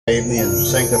Saved me and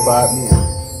sanctified me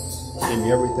and gave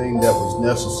me everything that was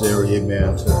necessary,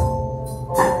 amen,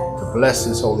 to bless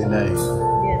his holy name.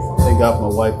 Yes. Thank God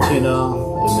for my wife Tina,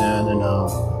 amen, and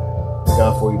thank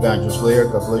God for Evangelist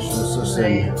Laird. God bless you, sister,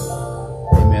 and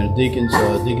amen. Deacons,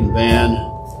 Deacon Van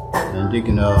and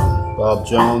Deacon Bob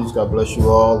Jones, God bless you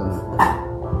all,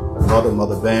 and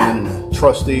Mother Van, and the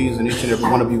trustees, and each and every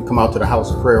one of you come out to the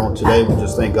house of prayer on today. We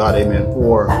just thank God, amen,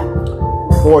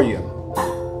 for you.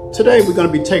 Today we're going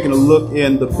to be taking a look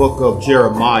in the book of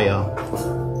Jeremiah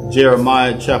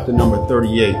chapter number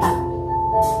 38.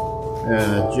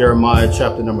 Jeremiah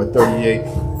chapter number 38,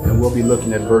 and we'll be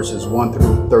looking at verses 1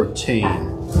 through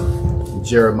 13.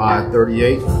 Jeremiah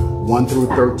 38, 1 through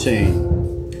 13.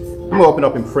 I'm going to open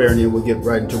up in prayer and then we'll get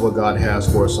right into what God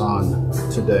has for us on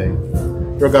today.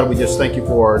 Dear God, we just thank you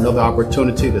for another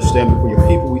opportunity to stand before your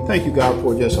people. We thank you, God,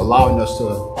 for just allowing us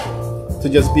to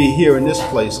just be here in this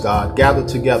place, God, gathered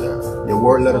together. Your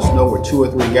word let us know where two or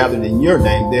three gathered in your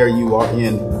name, there you are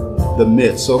in the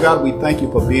midst. So God, we thank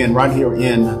you for being right here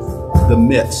in the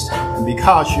midst. And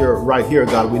because you're right here,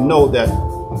 God, we know that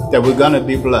we're going to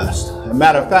be blessed. As a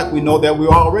matter of fact, we know that we're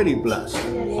already blessed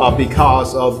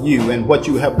because of you and what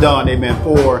you have done, amen,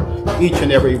 for each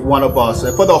and every one of us.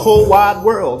 And for the whole wide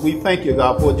world, we thank you,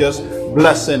 God, for just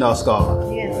blessing us,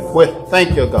 God. Yes. We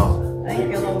thank you, God.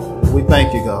 Thank you, Lord. We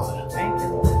thank you, God.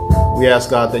 We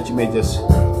ask, God, that you may just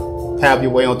have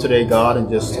your way on today, God, and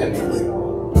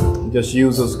just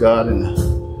use us, God, and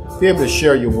be able to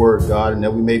share your word, God, and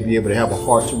that we may be able to have a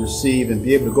heart to receive and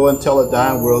be able to go and tell a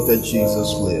dying world that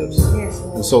Jesus lives. Yes.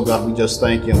 And so, God, we just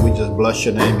thank you and we just bless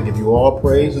your name and give you all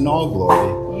praise and all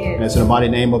glory. Yes. And it's in the mighty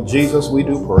name of Jesus we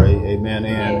do pray. Amen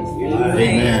and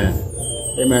amen.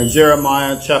 Amen.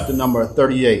 Jeremiah chapter number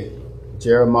 38.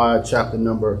 Jeremiah chapter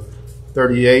number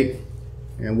 38.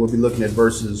 And we'll be looking at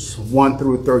verses 1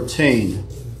 through 13.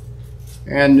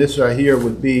 And this right here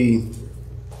would be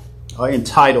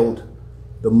entitled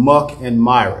The Muck and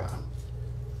Mire.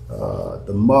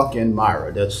 The Muck and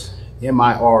Mire. That's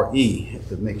M-I-R-E,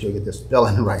 to make sure I get the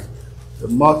spelling right. The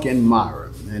Muck and Mire.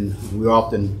 And we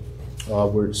often,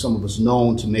 we're some of us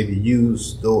known to maybe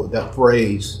use that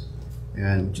phrase,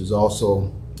 and which is also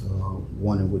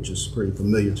one in which is pretty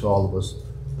familiar to all of us.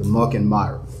 The Muck and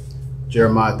Mire.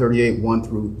 Jeremiah 38, 1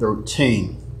 through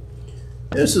 13.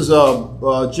 This is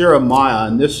Jeremiah,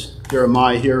 and this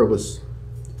Jeremiah here was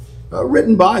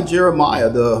written by Jeremiah.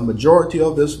 The majority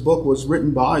of this book was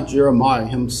written by Jeremiah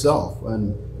himself.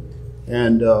 And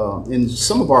in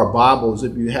some of our Bibles,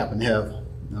 if you happen to have,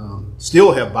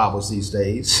 still have Bibles these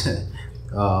days,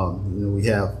 we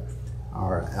have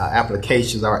our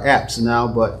applications, our apps now,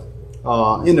 but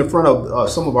in the front of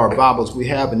some of our Bibles, we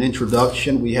have an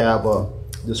introduction, we have a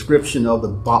description of the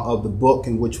book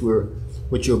in which you're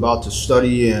about to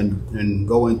study and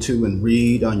go into and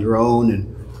read on your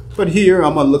own. But here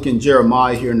I'm going to look in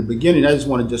Jeremiah here in the beginning. I just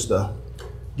want to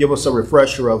give us a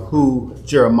refresher of who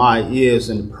Jeremiah is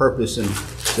and the purpose and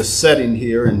the setting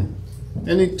here. And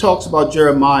he talks about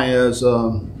Jeremiah as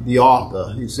the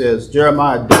author. He says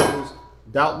Jeremiah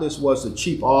doubtless was the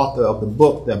chief author of the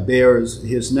book that bears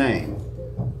his name.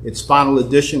 Its final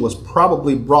edition was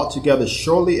probably brought together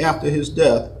shortly after his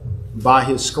death by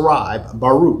his scribe,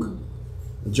 Baruch.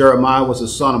 Jeremiah was the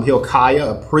son of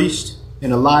Hilkiah, a priest in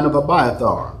the line of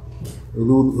Abiathar,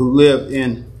 who lived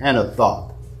in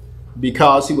Anathoth.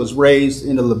 Because he was raised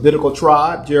in the Levitical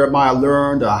tribe, Jeremiah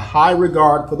learned a high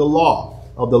regard for the law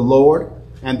of the Lord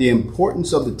and the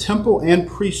importance of the temple and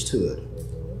priesthood.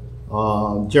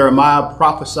 Jeremiah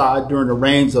prophesied during the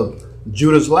reigns of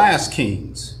Judah's last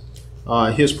kings.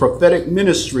 His prophetic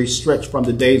ministry stretched from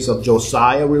the days of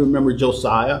Josiah. We remember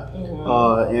Josiah.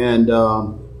 And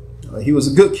he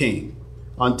was a good king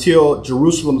until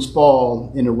Jerusalem's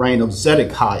fall in the reign of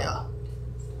Zedekiah.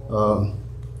 On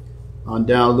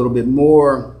down a little bit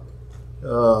more,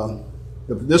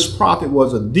 this prophet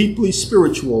was a deeply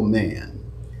spiritual man.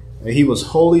 He was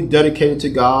wholly dedicated to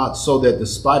God, so that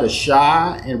despite a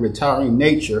shy and retiring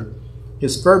nature,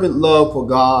 his fervent love for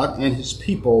God and his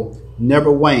people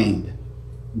never waned.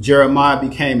 Jeremiah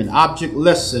became an object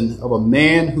lesson of a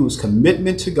man whose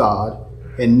commitment to God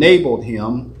enabled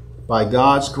him, by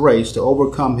God's grace, to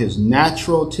overcome his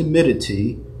natural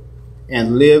timidity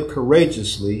and live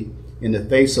courageously in the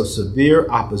face of severe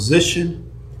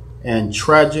opposition and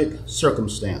tragic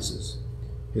circumstances.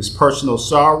 His personal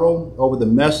sorrow over the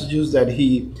messages that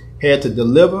he had to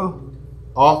deliver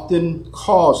often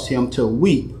caused him to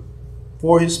weep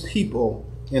for his people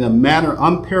in a manner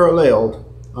unparalleled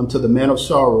until the man of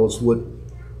sorrows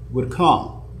would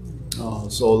come.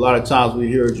 So a lot of times we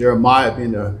hear Jeremiah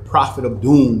being the prophet of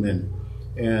doom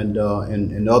and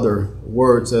other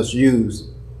words that's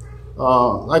used.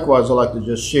 Likewise, I'd like to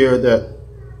just share that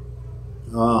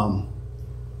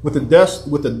with the death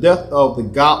of the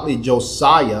godly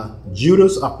Josiah,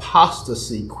 Judah's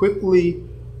apostasy quickly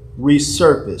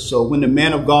resurfaced. So when the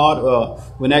man of God,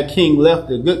 when that king left,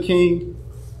 the good king,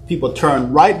 people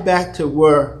turned right back to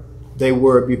where they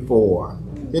were before.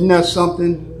 Isn't that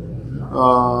something?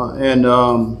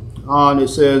 On it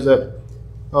says that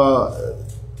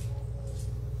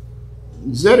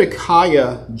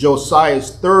Zedekiah,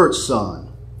 Josiah's third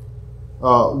son,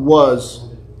 was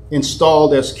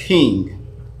installed as king.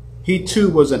 He too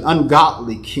was an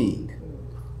ungodly king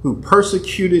who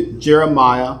persecuted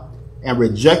Jeremiah and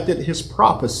rejected his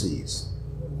prophecies.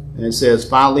 And it says,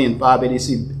 finally, in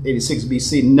 586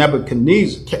 BC,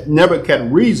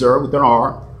 Nebuchadnezzar, with an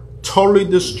R, totally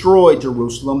destroyed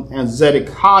Jerusalem, and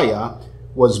Zedekiah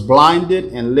was blinded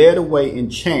and led away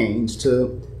in chains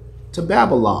to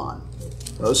Babylon.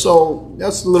 So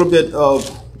that's a little bit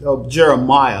of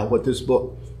Jeremiah, what this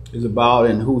book is about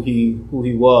and who he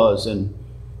was. And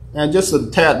just a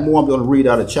tad more, I'm going to read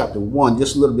out of chapter 1,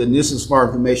 just a little bit. And this is more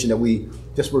information that we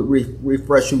just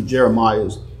refresh who Jeremiah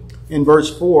is. In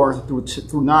verse 4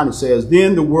 through 9, it says,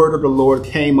 Then the word of the Lord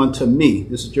came unto me.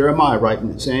 This is Jeremiah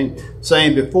writing, saying,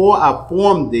 Before I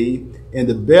formed thee in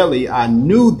the belly, I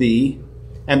knew thee,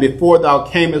 and before thou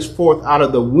camest forth out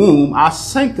of the womb, I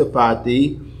sanctified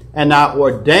thee, and I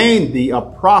ordained thee a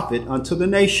prophet unto the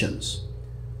nations.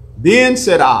 Then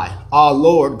said I, Ah,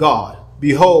 Lord God,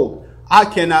 behold, I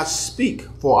cannot speak,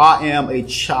 for I am a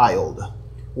child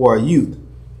or a youth.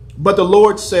 But the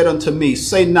Lord said unto me,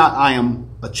 Say not, I am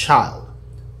a child,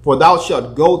 for thou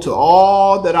shalt go to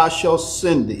all that I shall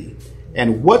send thee,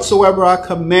 and whatsoever I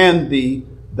command thee,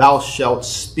 thou shalt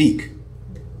speak.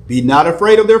 Be not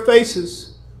afraid of their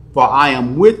faces, for I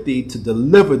am with thee to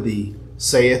deliver thee,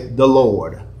 saith the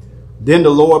Lord. Then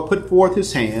the Lord put forth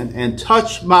his hand and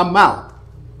touched my mouth.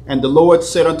 And the Lord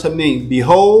said unto me,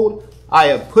 Behold, I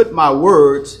have put my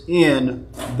words in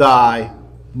thy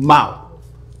mouth.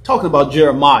 Talking about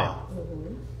Jeremiah.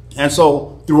 And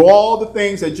so through all the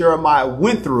things that Jeremiah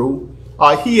went through,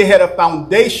 he had a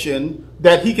foundation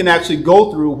that he can actually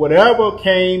go through whatever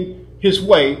came his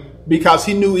way, because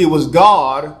he knew it was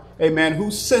God, amen,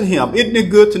 who sent him. Isn't it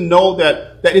good to know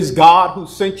that it's God who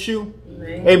sent you?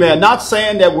 Amen. Not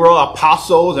saying that we're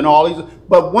apostles and all these,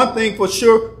 but one thing for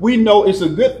sure, we know it's a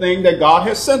good thing that God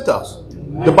has sent us.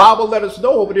 Amen. The Bible let us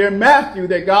know over there in Matthew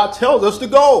that God tells us to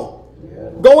go.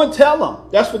 Go and tell them.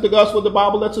 That's what the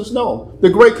Bible lets us know. The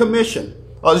Great Commission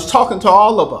is talking to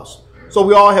all of us. So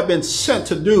we all have been sent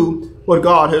to do what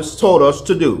God has told us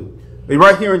to do. And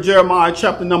right here in Jeremiah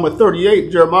chapter number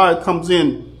 38, Jeremiah comes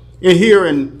in here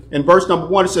in verse number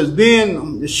 1. It says,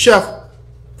 Then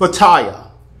Shephatiah,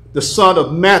 the son of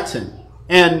Mattan,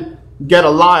 and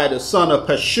Gedaliah, the son of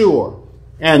Pashur,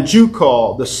 and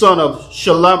Jukal, the son of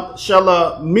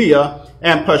Shelemiah,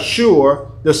 and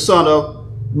Pashur, the son of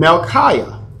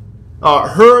Malchiah,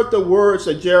 heard the words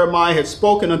that Jeremiah had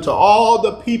spoken unto all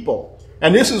the people.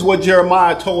 And this is what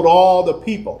Jeremiah told all the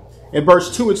people. In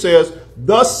verse 2 it says,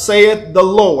 Thus saith the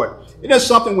Lord. It is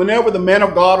something whenever the man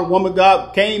of God or woman of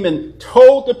God came and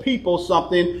told the people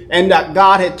something, and that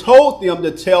God had told them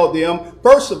to tell them,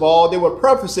 first of all, they would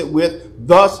preface it with,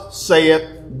 Thus saith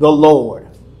the Lord.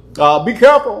 Be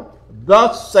careful.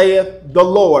 Thus saith the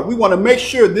Lord. We want to make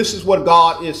sure this is what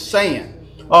God is saying.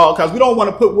 Because we don't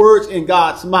want to put words in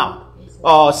God's mouth,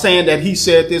 saying that he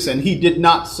said this and he did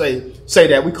not say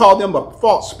that. We call them a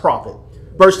false prophet.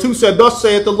 Verse 2 said, Thus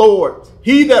saith the Lord,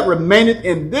 He that remaineth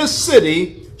in this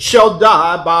city shall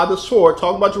die by the sword,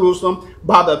 talking about Jerusalem,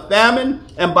 by the famine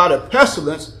and by the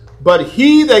pestilence. But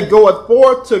he that goeth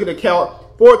forth to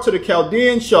the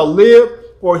Chaldeans shall live,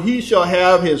 for he shall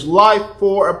have his life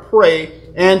for a prey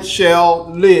and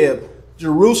shall live.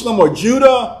 Jerusalem or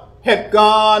Judah had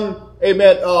gone,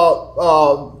 amen,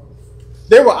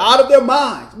 they were out of their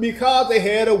minds because they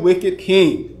had a wicked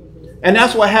king. And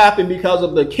that's what happened because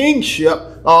of the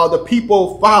kingship, the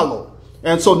people followed.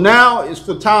 And so now is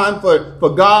the time for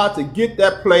God to get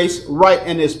that place right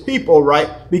and his people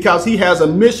right, because he has a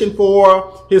mission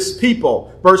for his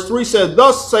people. Verse 3 says,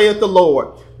 Thus saith the Lord,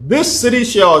 This city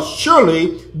shall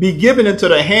surely be given into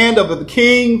the hand of the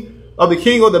king of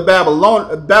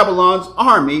the Babylon's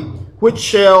army, which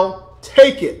shall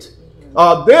take it.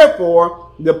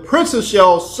 Therefore, the princes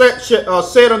shall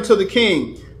say unto the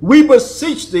king, We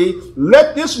beseech thee,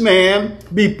 let this man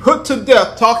be put to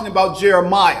death. Talking about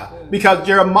Jeremiah, because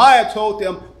Jeremiah told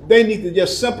them they need to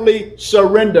just simply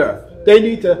surrender. They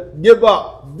need to give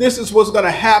up. This is what's going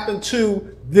to happen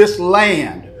to this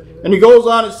land. And he goes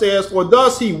on and says, For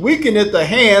thus he weakeneth the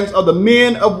hands of the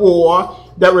men of war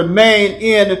that remain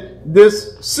in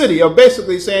this city, or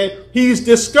basically saying he's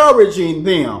discouraging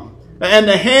them. And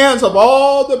the hands of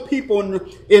all the people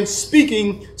in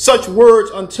speaking such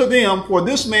words unto them, for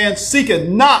this man seeketh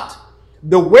not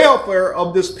the welfare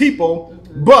of this people,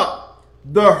 but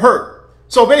the hurt.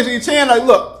 So basically he's saying, like,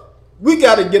 look, we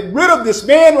got to get rid of this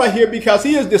man right here because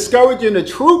he is discouraging the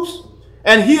troops,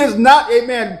 and he is not,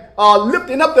 amen,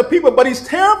 lifting up the people, but he's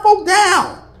tearing folk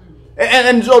down.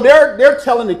 And so they're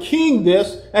telling the king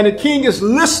this, and the king is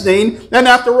listening. And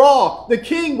after all, the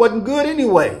king wasn't good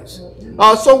anyways.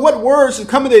 So what words are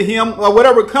coming to him, or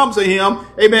whatever comes to him,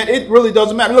 amen, it really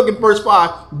doesn't matter. Look at verse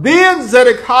 5. Then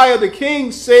Zedekiah the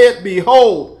king said,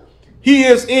 behold, he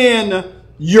is in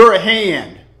your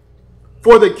hand.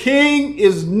 For the king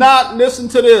is not, listen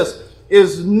to this,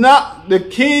 the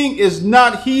king is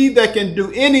not he that can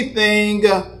do anything,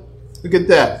 look at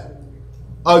that,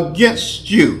 against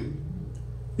you.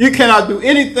 You cannot do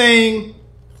anything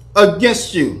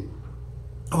against you.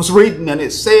 I was reading, and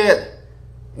it said,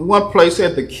 in one place,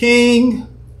 said the king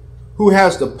who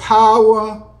has the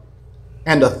power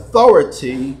and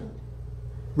authority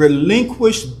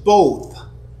relinquished both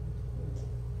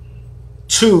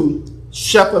to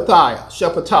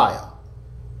Shephatiah.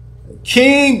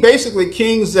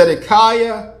 King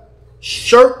Zedekiah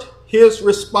shirked his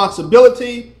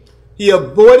responsibility. He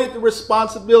avoided the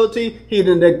responsibility. He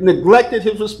neglected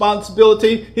his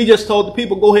responsibility. He just told the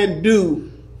people, go ahead and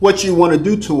do what you want to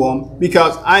do to them,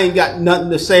 because I ain't got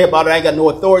nothing to say about it. I ain't got no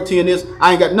authority in this.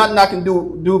 I ain't got nothing I can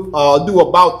do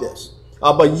about this.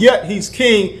 But yet he's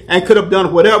king and could have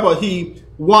done whatever he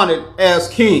wanted as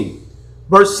king.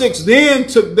 Verse 6, then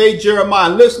took they Jeremiah.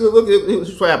 Listen, look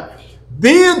at what happened.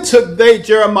 Then took they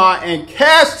Jeremiah and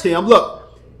cast him,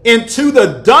 look, into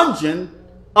the dungeon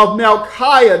of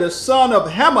Malchiah, the son of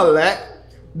Hamelech,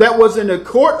 that was in the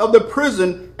court of the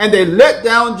prison, and they let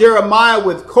down Jeremiah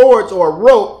with cords or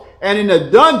rope, and in the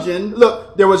dungeon,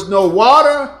 look, there was no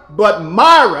water but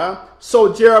mire,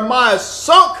 so Jeremiah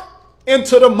sunk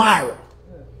into the mire.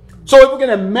 So if we can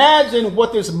imagine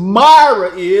what this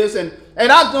mire is, and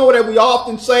I know that we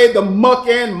often say the muck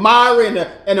and mire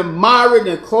and the mire and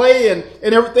the clay and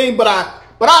everything, but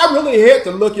I really had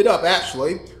to look it up,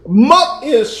 actually. Muck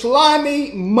is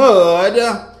slimy mud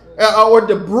or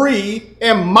debris,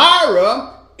 and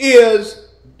mire is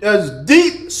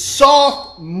deep,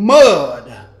 soft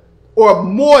mud or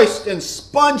moist and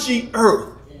spongy earth.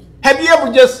 Have you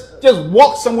ever just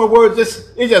walked somewhere where it just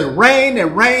rained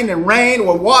and rained and rained,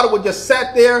 or water would just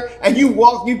sat there, and you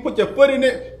put your foot in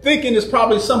it thinking it's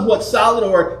probably somewhat solid,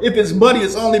 or if it's muddy,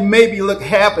 it's only maybe look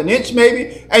half an inch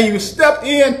maybe, and you stepped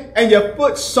in and your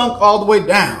foot sunk all the way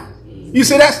down. You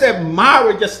see, that's that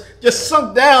mire just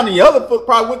sunk down, and the other foot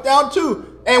probably went down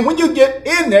too. And when you get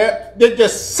in there, it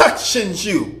just suctions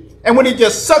you. And when it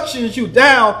just suctions you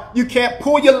down, you can't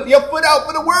pull your foot out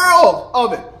for the world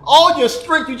of it. All your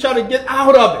strength, you try to get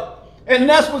out of it. And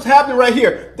that's what's happening right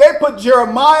here. They put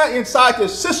Jeremiah inside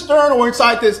this cistern, or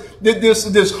inside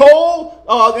this hole,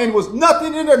 and there was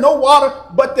nothing in there, no water,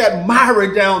 but that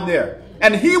mire down there.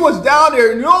 And he was down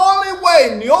there, and the only way,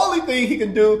 and the only thing he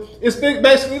could do is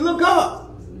basically look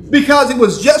up, because it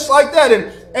was just like that.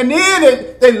 And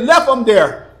then they left him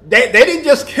there. They didn't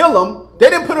just kill him. They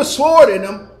didn't put a sword in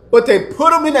him, but they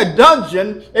put him in a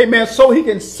dungeon, amen, so he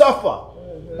can suffer.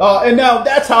 And now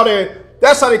that's how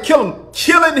they kill him,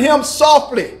 killing him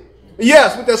softly.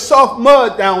 Yes, with the soft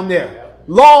mud down there,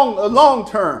 long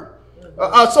term.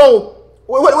 So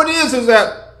what it is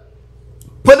that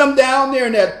put them down there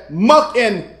in that muck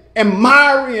and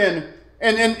mire,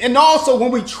 and also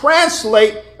when we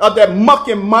translate that muck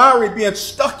and mire being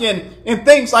stuck in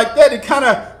things like that, it kind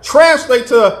of translates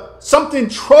to something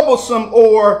troublesome,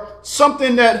 or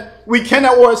something that we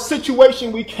cannot, or a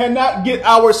situation we cannot get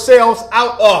ourselves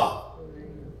out of.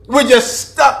 We're just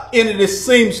stuck in it, it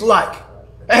seems like.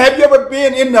 Have you ever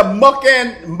been in the muck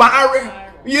and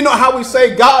mire? You know how we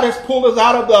say God has pulled us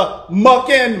out of the muck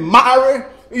and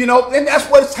mire? You know, and that's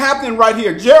what's happening right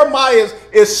here. Jeremiah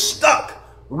is stuck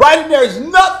right in there. There's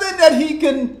nothing that he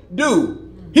can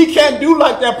do. He can't do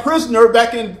like that prisoner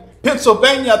back in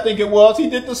Pennsylvania, I think it was. He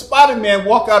did the Spider-Man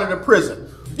walk out of the prison.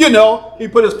 You know, he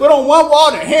put his foot on one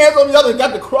wall and hands on the other and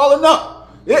got to crawling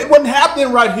up. It wasn't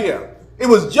happening right here. It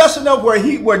was just enough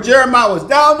where Jeremiah was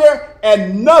down there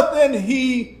and nothing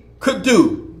he could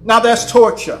do. Now that's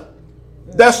torture.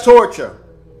 That's torture.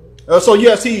 So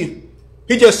yes, he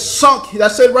just sunk.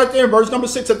 That said right there in verse number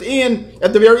 6 at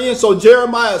the very end. So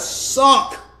Jeremiah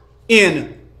sunk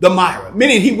in the mire,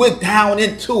 meaning he went down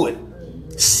into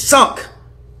it, sunk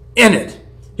in it.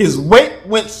 His weight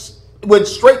went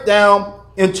straight down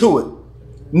into it.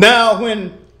 Now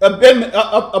when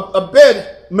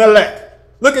Abed-Melech.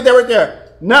 Look at that right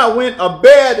there. Now when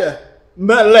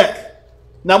Abed-Melech.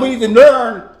 Now we need to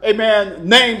learn, amen,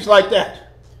 names like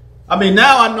that. I mean,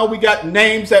 now I know we got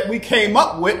names that we came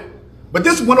up with, but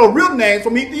this is one of the real names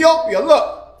from Ethiopia.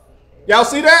 Look. Y'all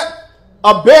see that?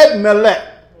 Abed-Melech.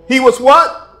 He was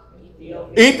what?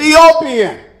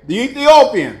 Ethiopian. The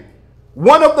Ethiopian.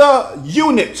 One of the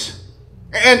eunuchs.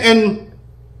 And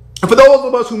for those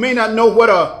of us who may not know what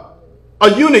a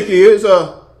eunuch is,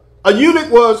 a eunuch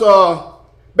was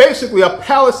basically a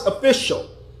palace official.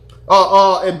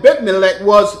 And Abed-Melech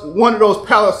was one of those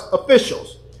palace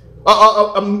officials.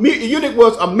 A eunuch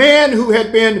was a man who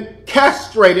had been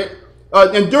castrated.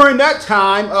 And during that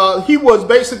time, he was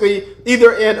basically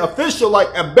either an official like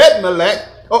Abed-Melech,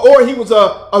 or he was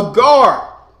a guard.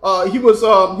 He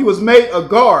was made a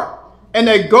guard. And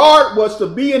a guard was to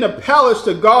be in a palace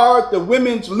to guard the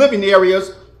women's living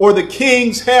areas or the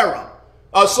king's harem.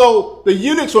 So the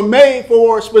eunuchs were made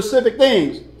for specific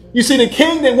things. You see, the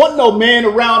king didn't want no man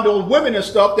around those women and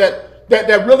stuff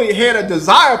that really had a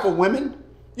desire for women.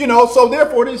 You know, so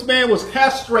therefore this man was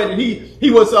castrated.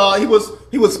 He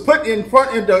was put in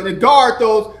front to guard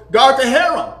the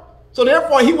harem. So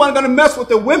therefore he wasn't going to mess with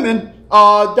the women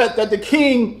that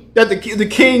the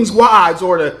king's wives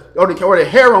or the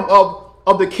harem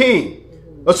of the king.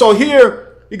 So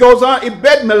here he goes on,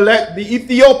 Abed-Melech the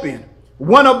Ethiopian,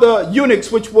 one of the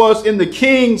eunuchs which was in the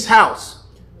king's house,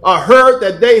 heard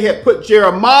that they had put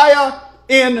Jeremiah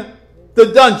in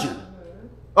the dungeon.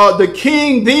 The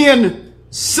king then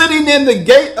sitting in the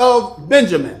gate of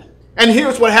Benjamin. And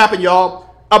here's what happened, y'all.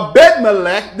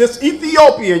 Abed-Melech, this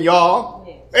Ethiopian, y'all,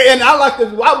 and I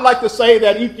would like to say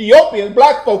that Ethiopian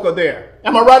black folk are there.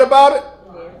 Am I right about it?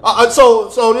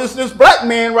 So this black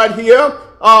man right here,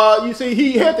 you see,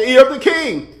 he had the ear of the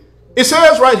king. It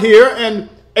says right here, and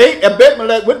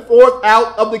Abed-Melech went forth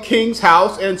out of the king's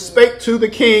house and spake to the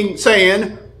king,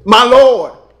 saying, My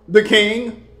lord, the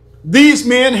king, these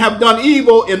men have done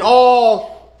evil in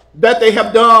all that they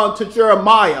have done to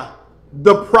Jeremiah,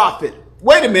 the prophet.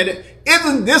 Wait a minute.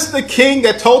 Isn't this the king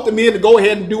that told the men to go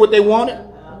ahead and do what they wanted?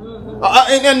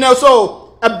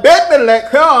 So Abed-Melech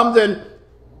comes, and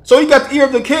so he got the ear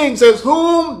of the king, says,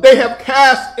 whom they have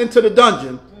cast into the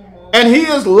dungeon, and he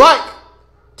is like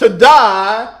to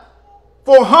die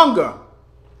for hunger.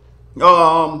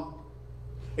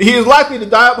 He is likely to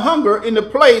die of hunger in the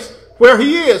place where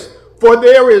he is, for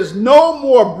there is no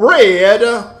more bread,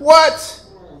 what?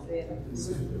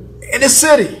 In the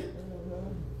city.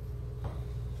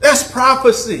 That's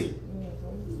prophecy.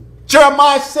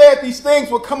 Jeremiah said these things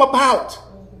would come about.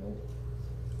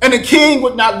 And the king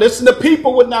would not listen. The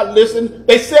people would not listen.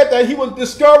 They said that he was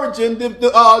discouraging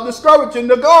discouraging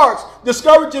the guards,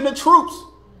 discouraging the troops.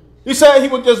 He said he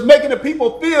was just making the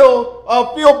people feel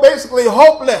basically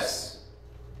hopeless.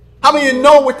 How many of you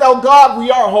know without God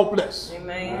we are hopeless?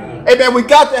 Amen. Amen. We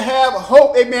got to have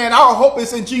hope. Amen. Our hope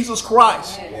is in Jesus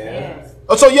Christ. Yes.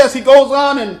 So yes, he goes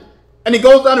on and he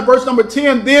goes down to verse number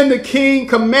 10. Then the king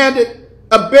commanded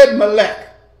Abed-Melech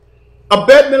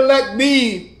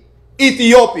the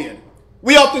Ethiopian.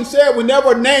 We often say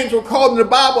whenever names were called in the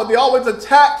Bible, they always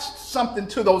attached something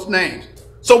to those names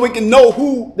so we can know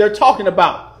who they're talking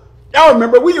about. Y'all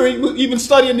remember, we were even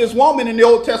studying this woman in the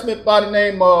Old Testament by the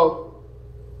name of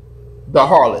the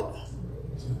harlot.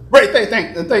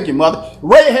 Thank you, Mother.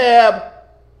 Rahab,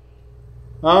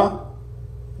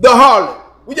 the harlot.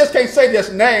 We just can't say this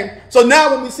name. So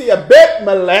now when we see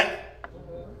Abed-Melech,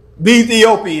 the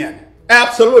Ethiopian,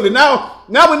 absolutely. Now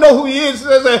we know who he is.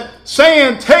 There's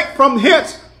saying, take from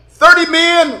hence 30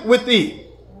 men with thee,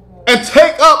 and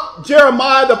take up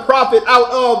Jeremiah the prophet out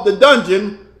of the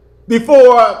dungeon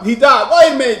before he died.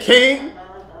 Wait a minute, king.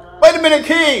 Wait a minute,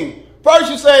 king. First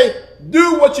you say,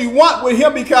 do what you want with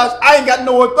him because I ain't got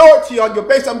no authority on your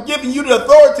base. I'm giving you the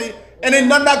authority and there's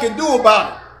nothing I can do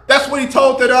about it. That's what he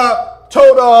told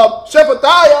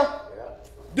Shephatiah.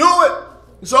 Do it.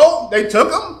 So they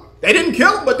took him. They didn't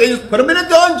kill him, but they just put him in a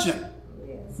dungeon.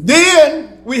 Yes.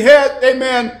 Then we had,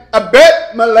 amen,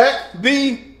 Abed-Melech,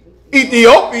 the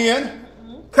Ethiopian,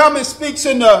 come and speaks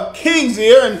in the king's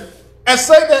ear and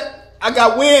say that I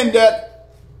got wind that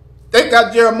they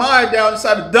got Jeremiah down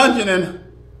inside the dungeon and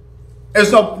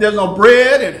there's no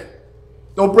bread and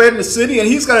no bread in the city and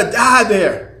he's going to die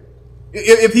there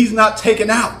if he's not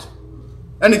taken out.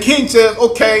 And the king says,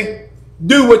 okay,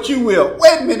 do what you will.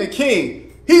 Wait a minute,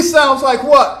 king. He sounds like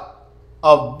what?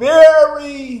 A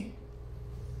very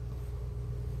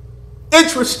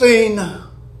interesting,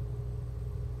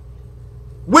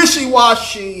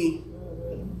 wishy-washy,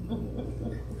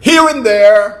 here and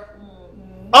there,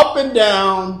 up and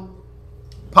down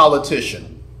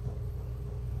politician.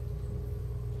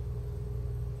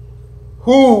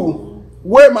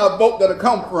 where my vote gonna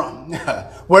come from?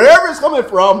 Wherever it's coming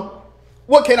from,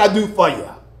 what can I do for you?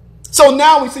 So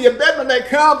now we see Abimelech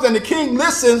comes and the king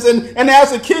listens, and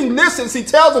as the king listens, he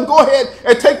tells him, go ahead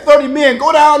and take 30 men,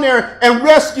 go down there and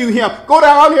rescue him. Go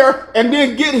down there and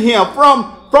then get him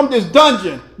from this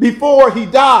dungeon before he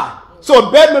died. So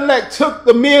Abimelech took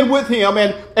the men with him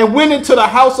and went into the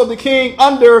house of the king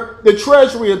under the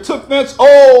treasury and took thence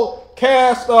old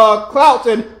cast clouts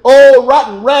and old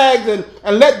rotten rags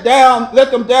and let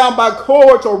them down by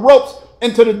cords or ropes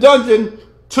into the dungeon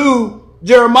to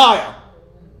Jeremiah.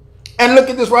 And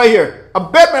look at this right here.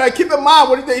 Abimelech, keep in mind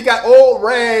what he did. He got old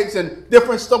rags and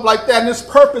different stuff like that. And this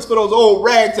purpose for those old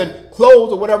rags and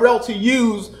clothes or whatever else he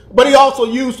used. But he also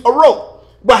used a rope.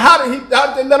 But how did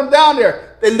they let him down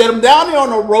there? They let him down there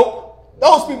on a rope.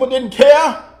 Those people didn't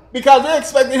care because they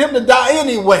expected him to die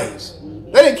anyways.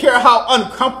 They didn't care how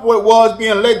uncomfortable it was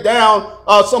being let down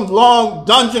some long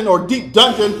dungeon or deep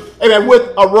dungeon, amen,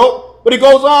 with a rope. But he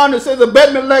goes on and says,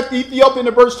 Abimelech the Ethiopian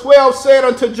in verse 12 said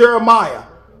unto Jeremiah,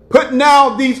 put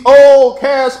now these old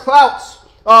cast clouts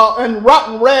and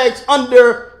rotten rags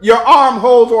under your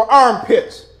armholes or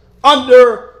armpits,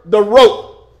 under the rope.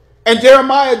 And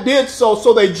Jeremiah did so.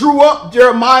 So they drew up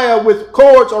Jeremiah with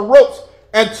cords or ropes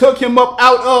and took him up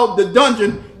out of the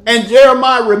dungeon. And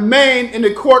Jeremiah remained in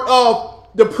the court of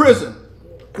the prison.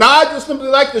 Now, I just simply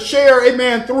like to share,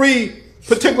 amen, 3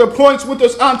 particular points with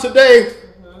us on today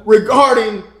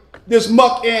regarding this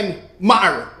Muck and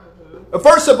Mire.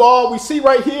 First of all, we see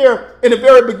right here in the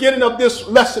very beginning of this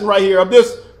lesson right here, of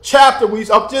this chapter,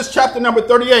 of this chapter number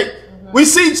 38, we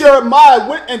see Jeremiah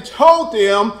went and told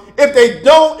them if they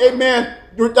don't, amen,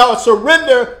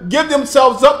 surrender, give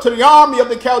themselves up to the army of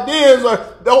the Chaldeans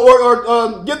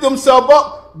or give themselves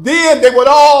up, then they would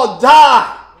all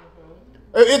die.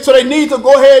 And so they need to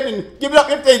go ahead and give it up.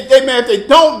 If they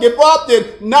don't give up, then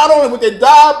not only would they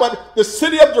die, but the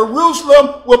city of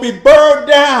Jerusalem will be burned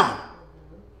down.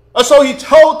 And so he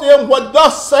told them what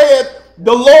thus saith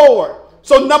the Lord.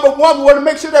 So number one, we want to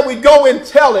make sure that we go and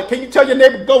tell it. Can you tell your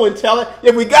neighbor, go and tell it?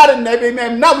 If we got a neighbor,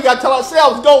 amen, now we got to tell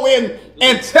ourselves, go in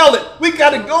and tell it. We got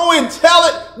to go and tell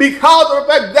it because of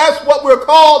the fact that's what we're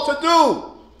called to do.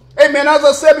 Amen. As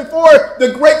I said before,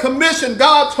 the Great Commission,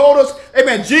 God told us,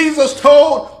 amen, Jesus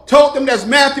told them, that's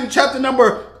Matthew chapter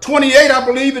number 28, I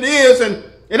believe it is.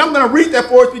 And I'm going to read that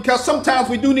for us because sometimes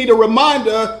we do need a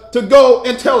reminder to go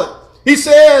and tell it. He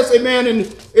says, amen, in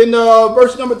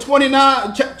verse number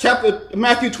 29, chapter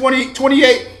Matthew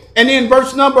 28, and in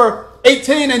verse number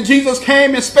 18, and Jesus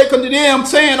came and spake unto them,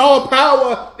 saying, all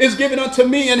power is given unto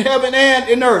me in heaven and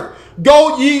in earth.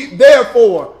 Go ye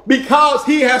therefore, because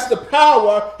he has the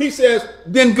power, he says,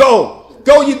 then go.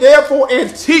 Go ye therefore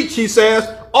and teach, he says,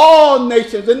 all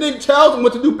nations. And then tells them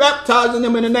what to do, baptizing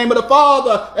them in the name of the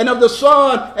Father and of the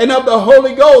Son and of the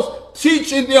Holy Ghost,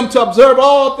 teaching them to observe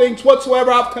all things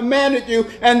whatsoever I've commanded you.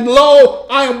 And lo,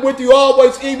 I am with you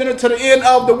always, even unto the end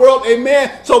of the world. Amen.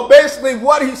 So basically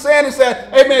what he's saying is that,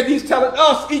 amen, he's telling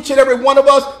us, each and every one of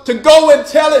us, to go and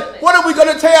tell it. What are we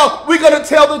going to tell? We're going to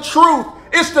tell the truth.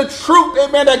 It's the truth,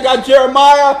 amen, that got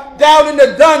Jeremiah down in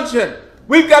the dungeon.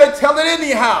 We've got to tell it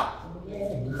anyhow.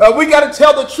 We got to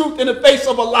tell the truth in the face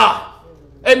of a lie.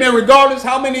 Amen. Regardless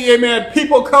how many, amen,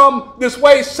 people come this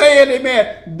way saying,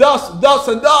 amen, thus,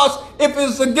 and thus. If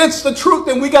it's against the truth,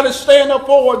 then we got to stand up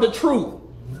for the truth.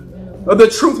 The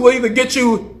truth will either get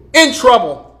you in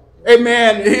trouble.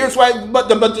 Amen. Here's right. But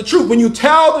the truth, when you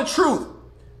tell the truth,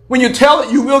 when you tell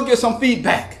it, you will get some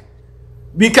feedback.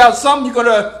 Because you're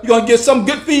gonna get some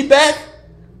good feedback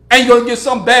and you're gonna get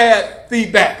some bad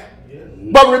feedback.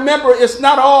 But remember, it's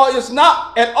not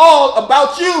at all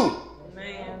about you.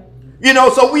 You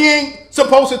know, so we ain't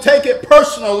supposed to take it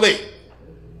personally.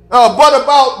 But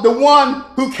about the one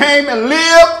who came and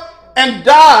lived and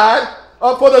died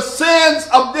for the sins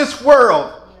of this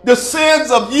world, the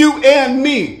sins of you and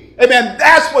me. Amen.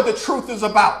 That's what the truth is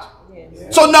about.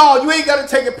 Yes. So no, you ain't got to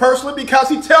take it personally because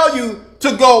he tell you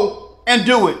to go and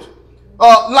do it.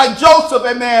 Like Joseph,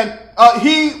 amen,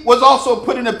 he was also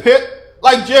put in a pit.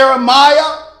 Like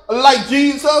Jeremiah, like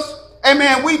Jesus,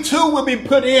 amen, we too will be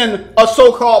put in a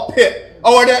so-called pit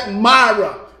or that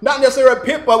mire. Not necessarily a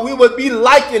pit, but we would be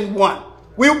likened one.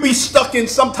 We'll be stuck in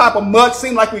some type of mud,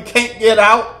 seem like we can't get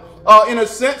out, in a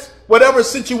sense, whatever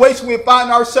situation we find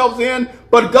ourselves in.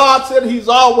 But God said he's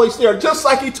always there, just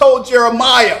like he told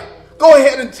Jeremiah. Go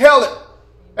ahead and tell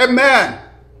it. Amen.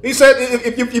 He said,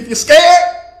 if you're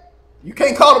scared, you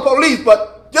can't call the police,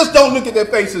 but just don't look at their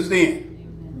faces then.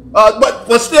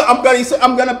 But still, I'm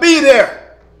going to be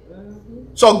there.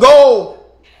 So go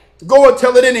and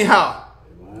tell it anyhow.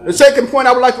 The second point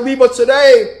I would like to leave us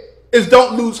today is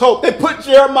don't lose hope. They put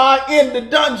Jeremiah in the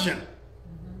dungeon.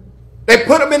 They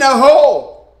put him in a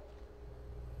hole.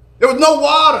 There was no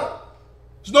water.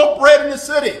 There's no bread in the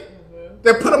city.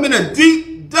 They put him in a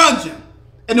deep dungeon.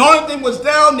 And the only thing was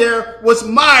down there was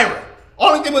mire.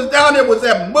 Only thing was down there was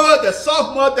that mud, that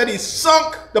soft mud that he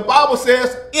sunk, the Bible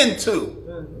says, into.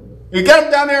 You get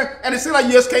him down there, and it seems like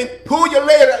you just can't pull your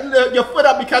foot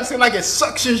up because it seems like it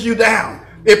suctions you down.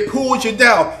 It pulls you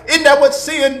down. Isn't that what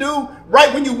sin do?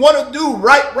 Right when you want to do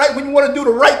right when you want to do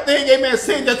the right thing, amen,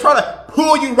 sin just try to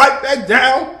pull you right back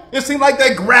down. It seems like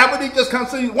that gravity just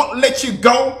constantly won't let you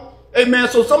go. Amen.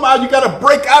 So somehow you got to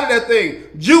break out of that thing.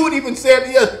 Jude even said,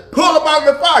 yes, pull him out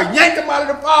of the fire. Yank him out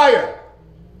of the fire.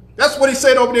 That's what he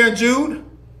said over there in Jude.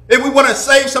 If we want to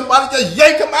save somebody, just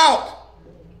yank him out.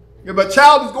 If a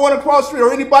child is going across the street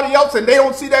or anybody else and they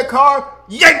don't see that car,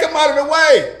 yank them out of the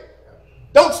way.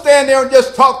 Don't stand there and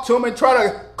just talk to them and try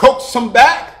to coax them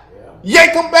back.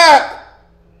 Yank them back.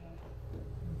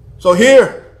 So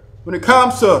here, when it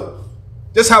comes to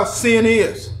this how sin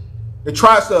is, it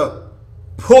tries to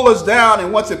pull us down,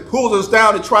 and once it pulls us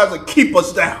down, it tries to keep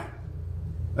us down.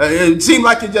 It seems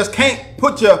like you just can't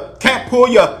pull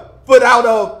your foot out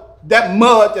of that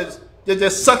mud that's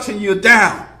just sucking you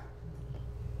down.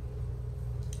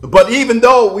 But even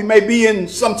though we may be in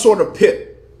some sort of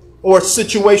pit or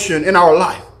situation in our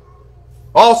life,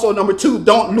 also number two,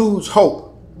 don't lose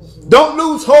hope. Don't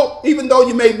lose hope even though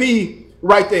you may be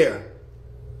right there.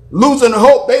 Losing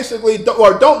hope basically,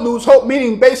 or don't lose hope,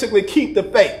 meaning basically keep the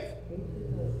faith.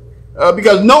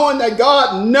 Because knowing that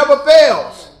God never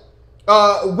fails,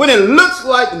 when it looks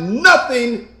like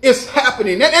nothing is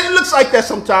happening, and it looks like that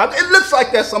sometimes. It looks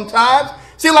like that sometimes.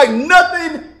 Seems like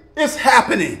nothing is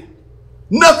happening.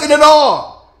 Nothing at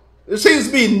all. There seems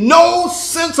to be no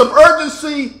sense of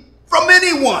urgency from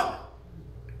anyone.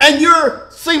 And you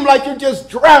seem like you're just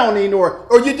drowning, or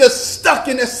you're just stuck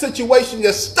in this situation.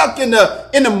 You're stuck in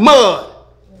the mud.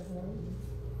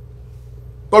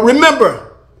 But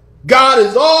remember, God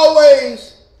is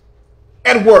always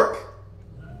at work.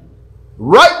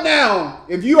 Right now,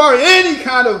 if you are in any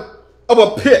kind of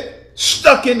a pit,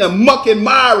 stuck in the muck and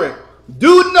mire,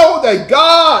 do know that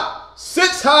God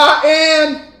sits high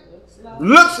and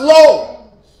looks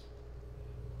low.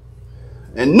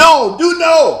 And do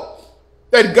know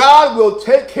that God will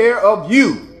take care of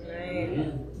you.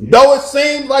 Amen. Though it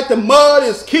seems like the mud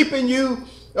is keeping you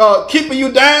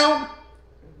down,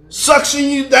 suctioning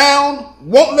you down,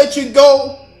 won't let you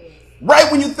go,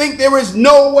 right when you think there is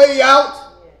no way out,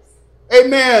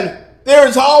 amen, there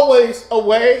is always a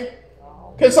way.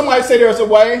 Can somebody say there's a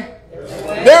way?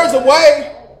 There's a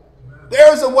way.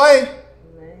 There's a way.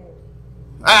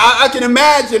 I can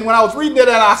imagine when I was reading it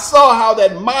and I saw how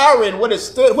that mire and what it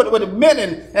stood, what it meant,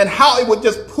 and how it would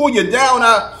just pull you down.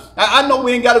 I know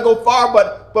we ain't got to go far,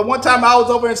 but one time I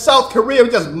was over in South Korea, it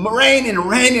was just raining, and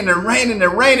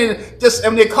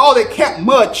they called it Camp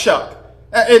Mud Chuck.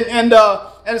 And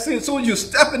as soon as you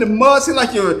step in the mud, it seemed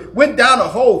like you went down a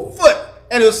whole foot,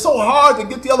 and it was so hard to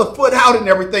get the other foot out and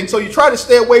everything. So you try to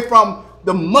stay away from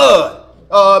the mud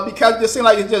because it just seems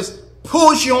like it just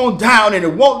pulls you on down and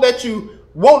it won't let you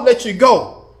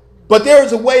go. But there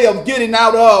is a way of getting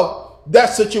out of that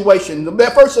situation.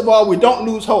 First of all, we don't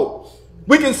lose hope.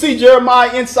 We can see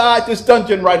Jeremiah inside this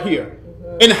dungeon right here.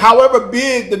 And however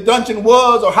big the dungeon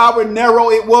was, or however narrow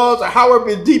it was, or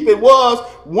however deep it was,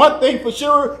 one thing for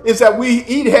sure is that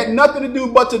he had nothing to do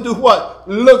but to do what?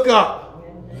 Look up.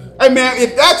 Amen.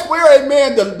 If that's where,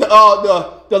 amen,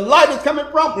 the light is coming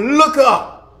from, look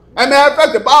up. As a matter of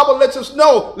fact, the Bible lets us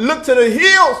know, look to the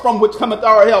hills from which cometh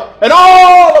our help. And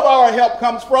all of our help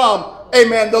comes from,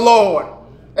 amen, the Lord.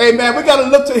 Amen. We got to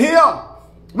look to him.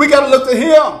 We got to look to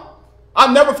him.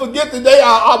 I'll never forget the day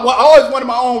I always wanted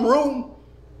my own room.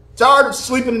 Tired of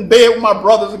sleeping in bed with my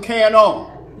brothers and carrying on.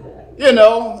 You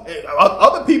know,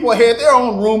 other people had their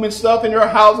own room and stuff in their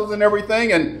houses and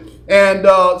everything. And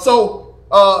so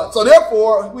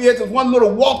therefore, we had this one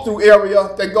little walk-through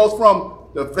area that goes from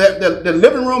the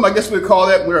living room, I guess we'd call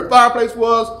that, where the fireplace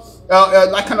was,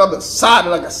 like kind of the side,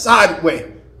 like a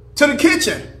sideway, to the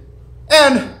kitchen.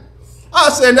 And I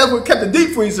said that's what kept the deep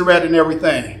freezer at and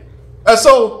everything. And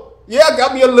so, yeah, I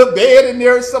got me a little bed in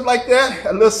there and stuff like that,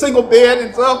 a little single bed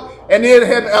and stuff. And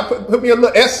then I put me a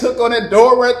little S-hook on that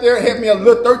door right there, had me a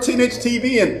little 13-inch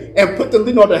TV and put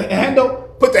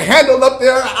put the handle up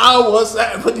there.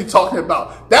 What are you talking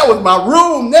about? That was my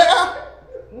room there.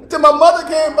 Till my mother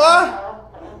came by.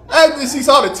 And she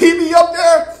saw the TV up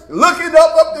there, looking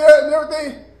up there and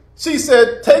everything. She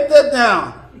said, take that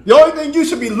down. The only thing you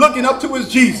should be looking up to is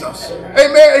Jesus.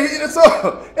 Amen.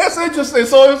 So that's interesting.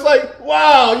 So it's like,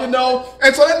 wow, you know.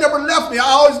 And so that never left me. I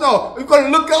always know, you're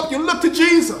going to look up, you look to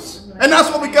Jesus. And that's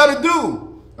what we got to do.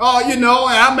 You know,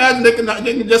 and I imagine they can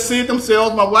just see it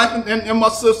themselves, my wife and my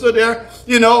sister there,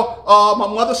 you know, my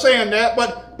mother saying that.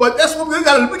 But that's what we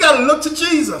got to look to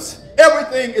Jesus.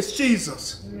 Everything is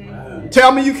Jesus. Amen.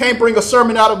 Tell me you can't bring a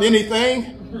sermon out of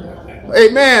anything.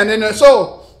 Amen. And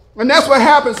that's what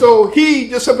happened. So he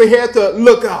just simply had to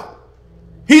look up.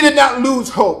 He did not lose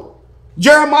hope.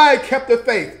 Jeremiah kept the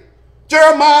faith.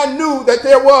 Jeremiah knew that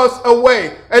there was a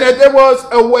way and that there was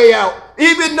a way out.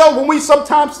 Even though when we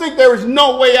sometimes think there is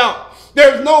no way out,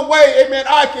 there's no way, amen,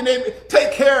 I can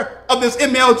take care of this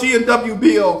MLG and W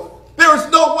bill. There is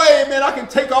no way, amen, I can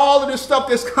take all of this stuff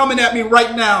that's coming at me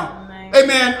right now.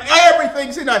 Amen.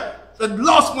 Everything's in I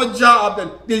lost my job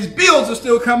and these bills are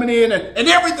still coming in and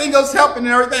everything else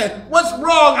happening and everything. What's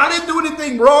wrong? I didn't do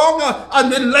anything wrong. I've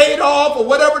been laid off or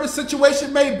whatever the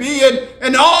situation may be.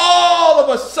 And all of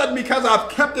a sudden, because I've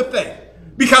kept the faith,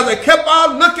 because I kept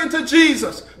on looking to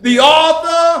Jesus, the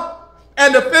author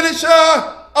and the finisher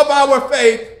of our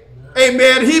faith.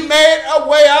 Amen. He made a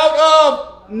way out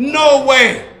of no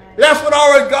way. That's what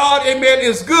our God, amen,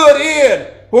 is good in.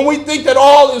 When we think that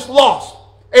all is lost,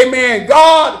 amen,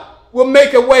 God will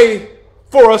make a way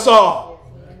for us all.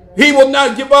 He will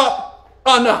not give up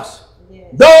on us.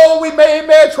 Though we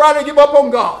may try to give up on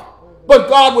God, but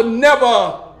God would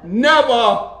never,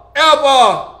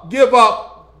 ever give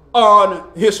up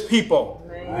on his people.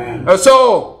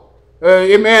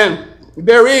 Amen,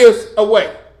 there is a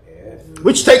way.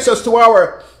 Which takes us to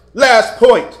our last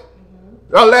point.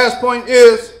 Our last point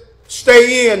is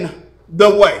stay in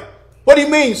the way. What do you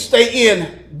mean stay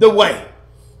in the way?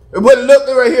 We'll look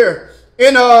right here.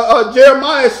 In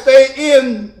Jeremiah, stay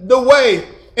in the way.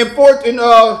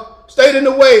 Stayed in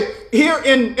the way. Here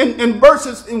in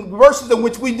verses in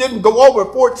which we didn't go over,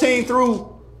 14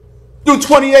 through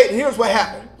 28, here's what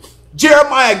happened.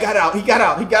 Jeremiah got out. He got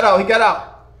out.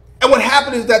 And what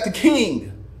happened is that the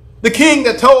king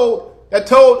that told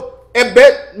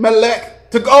Ebed-Melech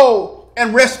to go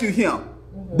and rescue him.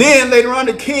 Then later on,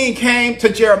 the king came to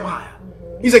Jeremiah.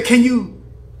 He said, can you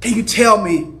tell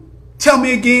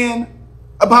me again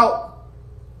about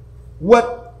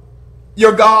what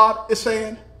your God is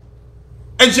saying?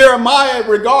 And Jeremiah,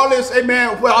 regardless,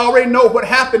 amen, well, I already know what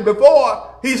happened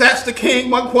before. He's asked the king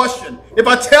one question. If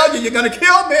I tell you, you're going to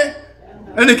kill me.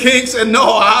 And the king said,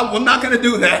 no, I'm not going to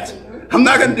do that. I'm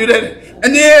not going to do that.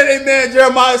 And then, amen,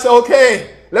 Jeremiah said,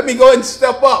 okay, let me go ahead and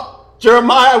step up.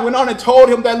 Jeremiah went on and told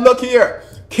him that, look here,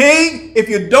 king, if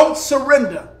you don't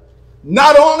surrender,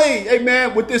 not only,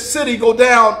 amen, would this city go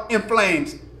down in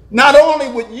flames, not only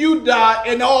would you die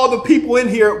and all the people in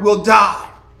here will die.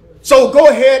 So go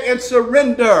ahead and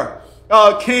surrender,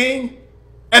 king.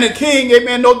 And the king,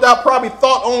 amen, no doubt probably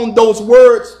thought on those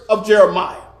words of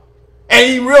Jeremiah. And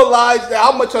he realized that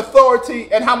how much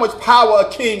authority and how much power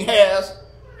a king has.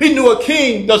 He knew a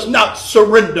king does not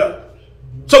surrender.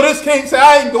 So this king said,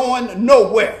 I ain't going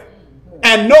nowhere.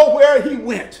 And nowhere he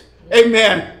went.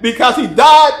 Amen. Because he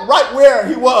died right where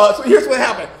he was. So here's what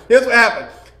happened. Here's what happened.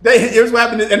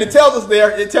 And it tells us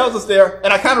there,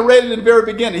 and I kind of read it in the very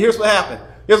beginning. Here's what happened.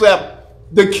 Here's what happened.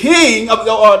 The king of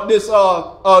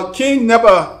King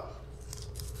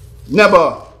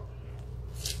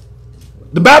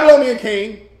the Babylonian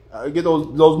king, get those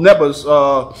Nebas,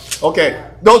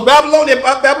 okay. Those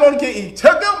Babylonian king, he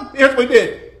took them, here's what he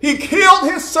did. He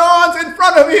killed his sons in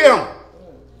front of him.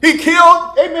 He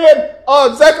killed, amen,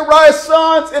 Zechariah's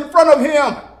sons in front of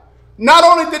him. Not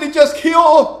only did he just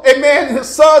kill, amen, his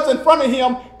sons in front of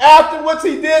him, afterwards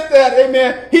he did that,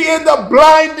 amen, he ended up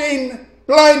blinding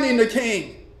the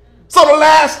king. So the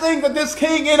last thing that this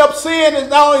king ended up seeing is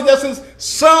not only just his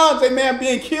sons, amen,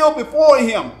 being killed before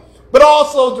him, but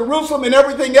also Jerusalem and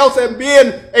everything else had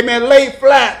been, amen, laid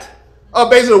flat.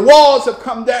 Basically, the walls have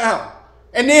come down.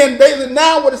 And then basically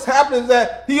now what has happened is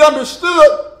that he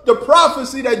understood the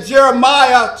prophecy that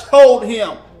Jeremiah told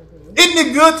him. Isn't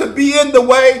it good to be in the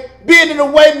way? Being in the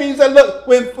way means that, look,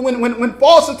 when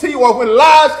falsity or when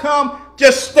lies come,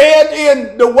 just stand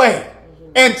in the way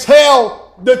and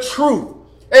tell the truth.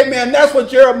 Amen. That's what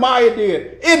Jeremiah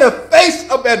did. In the face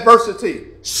of adversity,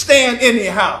 stand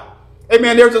anyhow.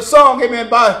 Amen. There's a song, amen,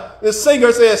 by the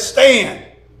singer says, stand.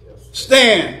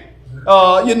 Stand.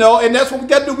 And that's what we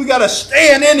got to do. We got to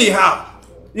stand anyhow.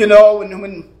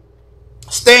 When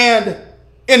stand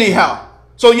anyhow.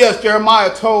 So yes,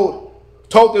 Jeremiah told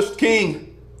this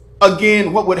king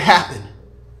again what would happen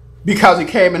because he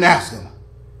came and asked him.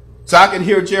 So I can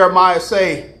hear Jeremiah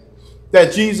say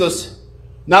that Jesus,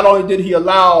 not only did he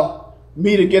allow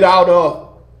me to get out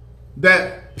of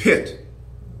that pit.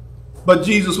 But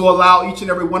Jesus will allow each and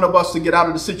every one of us to get out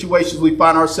of the situations we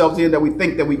find ourselves in that we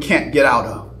think that we can't get out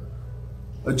of.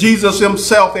 But Jesus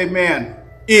himself, amen,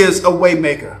 is a way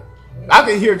maker. I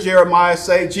can hear Jeremiah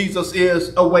say, Jesus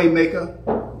is a way maker.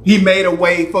 He made a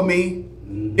way for me.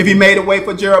 If he made a way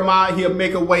for Jeremiah, he'll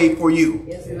make a way for you.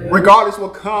 Yes, regardless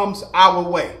what comes our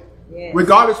way. Yes.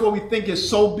 Regardless what we think is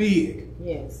so big.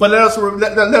 Yes. But let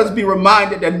us be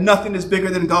reminded that nothing is bigger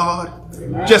than God.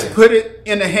 Amen. Just put it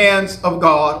in the hands of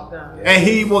God, and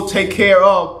he will take care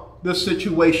of the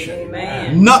situation.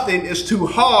 Amen. Nothing is too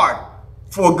hard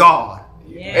for God.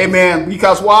 Yes. Amen.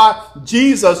 Because why?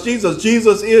 Jesus is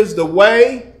the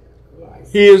way.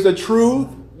 Yes. He is the truth.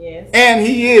 Yes. And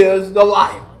he is the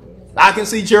life. I can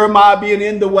see Jeremiah being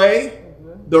in the way,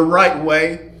 the right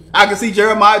way. I can see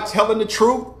Jeremiah telling the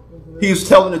truth. He's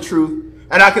telling the truth.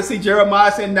 And I can see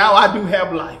Jeremiah saying, now I do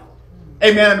have life.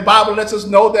 Amen. And the Bible lets us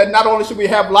know that not only should we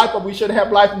have life, but we should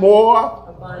have life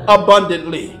more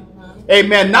abundantly.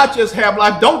 Amen. Not just have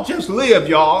life. Don't just live,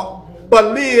 y'all,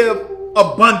 but live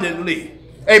abundantly.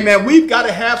 Amen. We've got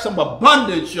to have some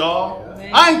abundance, y'all.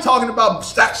 I ain't talking about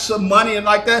stacks of money and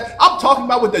like that. I'm talking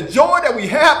about with the joy that we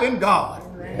have in God.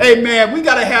 Amen. We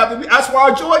got to have, that's where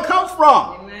our joy comes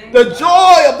from. Amen. The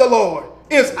joy of the Lord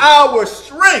is our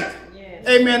strength. Yes.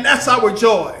 Amen. That's our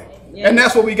joy. Yes. And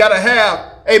that's what we got to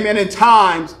have. Amen. In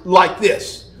times like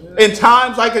this. Yes. In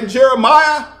times like in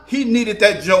Jeremiah, he needed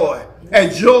that joy.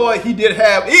 And joy he did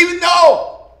have. Even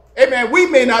though, amen, we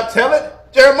may not tell it.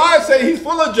 Jeremiah said he's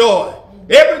full of joy.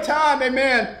 Every time,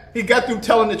 amen, he got through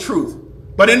telling the truth.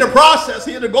 But in the process,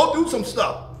 he had to go through some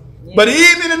stuff. Yeah. But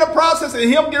even in the process of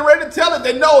him getting ready to tell it,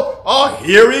 they know, oh,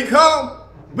 here he comes.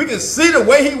 We can see the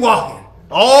way he walking.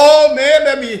 Oh, man,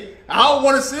 I don't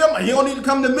want to see him. He don't need to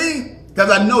come to me because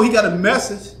I know he got a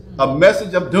message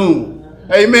of doom.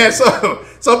 Amen.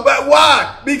 So but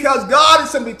why? Because God is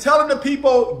simply telling the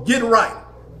people, get right.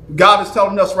 God is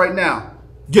telling us right now,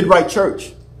 get right,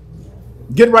 church.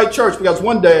 Get right, church, because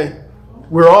one day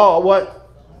we're all what?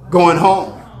 Going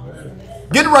home.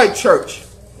 Get right, church.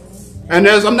 And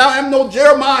I'm no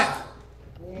Jeremiah.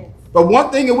 But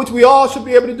one thing in which we all should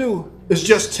be able to do is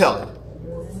just tell it.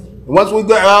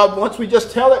 Once we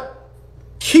just tell it,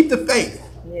 keep the faith.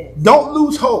 Don't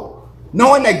lose hope.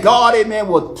 Knowing that God, amen,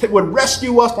 would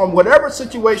rescue us from whatever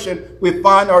situation we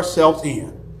find ourselves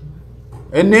in.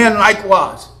 And then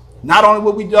likewise, not only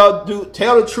will we tell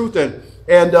the truth and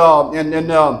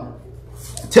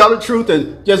tell the truth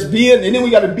and just be in, and then we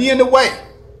got to be in the way.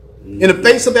 In the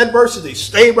face of adversity,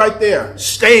 stay right there.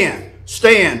 Stand,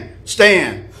 stand,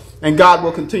 stand. And God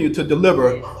will continue to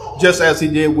deliver just as he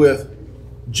did with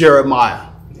Jeremiah.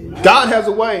 God has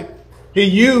a way. He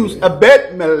used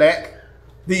Ebed-Melech,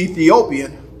 the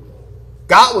Ethiopian.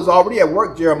 God was already at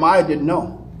work. Jeremiah didn't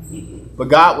know. But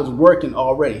God was working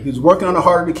already. He was working on the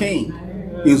heart of the king.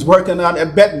 He was working on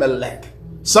Ebed-Melech.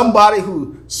 Somebody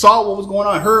who saw what was going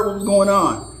on, heard what was going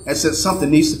on, and said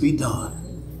something needs to be done.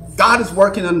 God is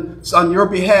working on your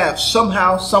behalf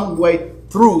somehow, some way,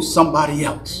 through somebody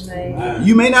else. Amen.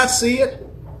 You may not see it.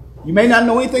 You may not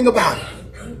know anything about it.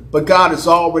 But God is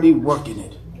already working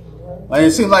it. And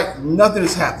it seems like nothing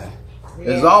is happening.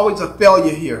 There's always a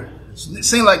failure here. It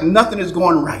seems like nothing is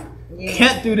going right.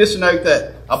 Can't do this and like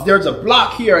that. If there's a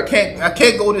block here, I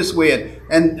can't go this way.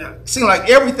 And it seems like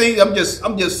everything, I'm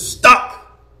just stuck.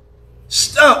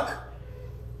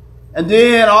 And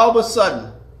then all of a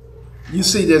sudden, you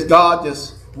see this, God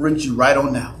just brings you right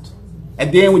on out.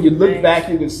 And then when you look back,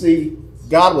 you can see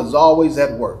God was always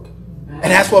at work.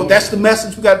 And that's the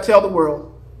message we got to tell the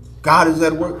world. God is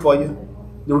at work for you.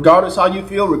 Regardless how you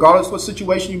feel, regardless what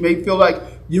situation you may feel like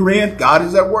you're in, God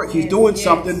is at work. He's doing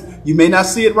something. You may not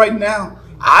see it right now.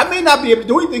 I may not be able to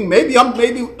do anything. Maybe the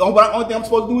only thing I'm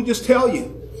supposed to do is just tell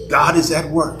you. God is at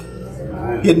work.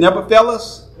 He'll never fail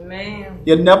us.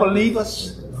 He'll never leave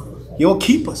us. He'll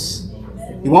keep us.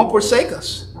 He won't forsake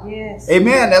us. Yes.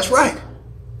 Amen. That's right.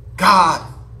 God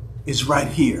is right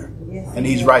here. Yes. And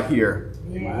he's right here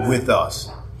with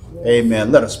us. Yes.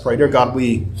 Amen. Let us pray. Dear God,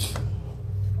 we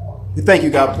thank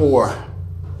you, God, for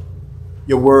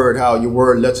your word, how your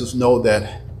word lets us know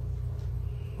that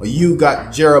you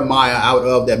got Jeremiah out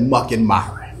of that muck and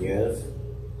mire. Yes.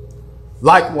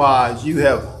 Likewise, you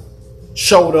have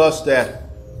showed us that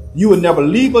you would never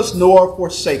leave us nor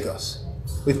forsake us.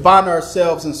 We find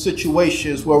ourselves in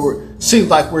situations where it seems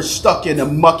like we're stuck in the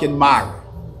muck and mire.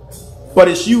 But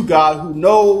it's you, God, who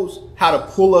knows how to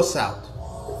pull us out.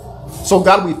 So,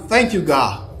 God, we thank you,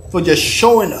 God, for just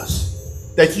showing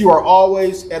us that you are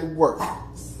always at work.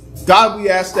 God, we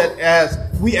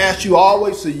ask you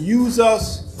always to use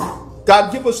us. God,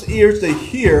 God, give us ears to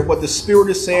hear what the Spirit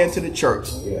is saying to the church,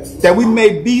 that we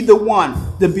may be the one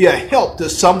to be a help to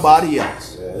somebody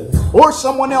else or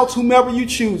someone else, whomever you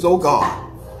choose, oh God.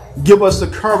 Give us the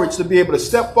courage to be able to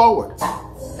step forward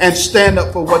and stand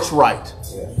up for what's right.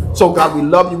 So God, we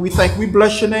love you. We thank you. We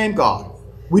bless your name, God.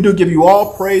 We do give you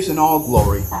all praise and all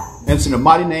glory. And it's in the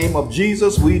mighty name of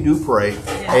Jesus we do pray.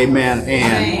 Amen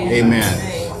and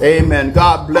amen. Amen.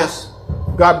 God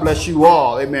bless you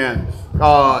all. Amen.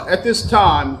 At this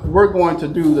time, we're going to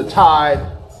do the tithe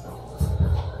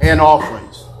and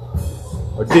offerings.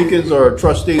 Our deacons or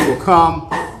trustees will come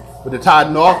with the tithe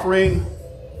and offering.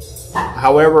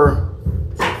 However,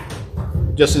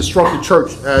 just instruct the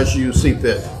church as you see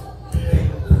fit.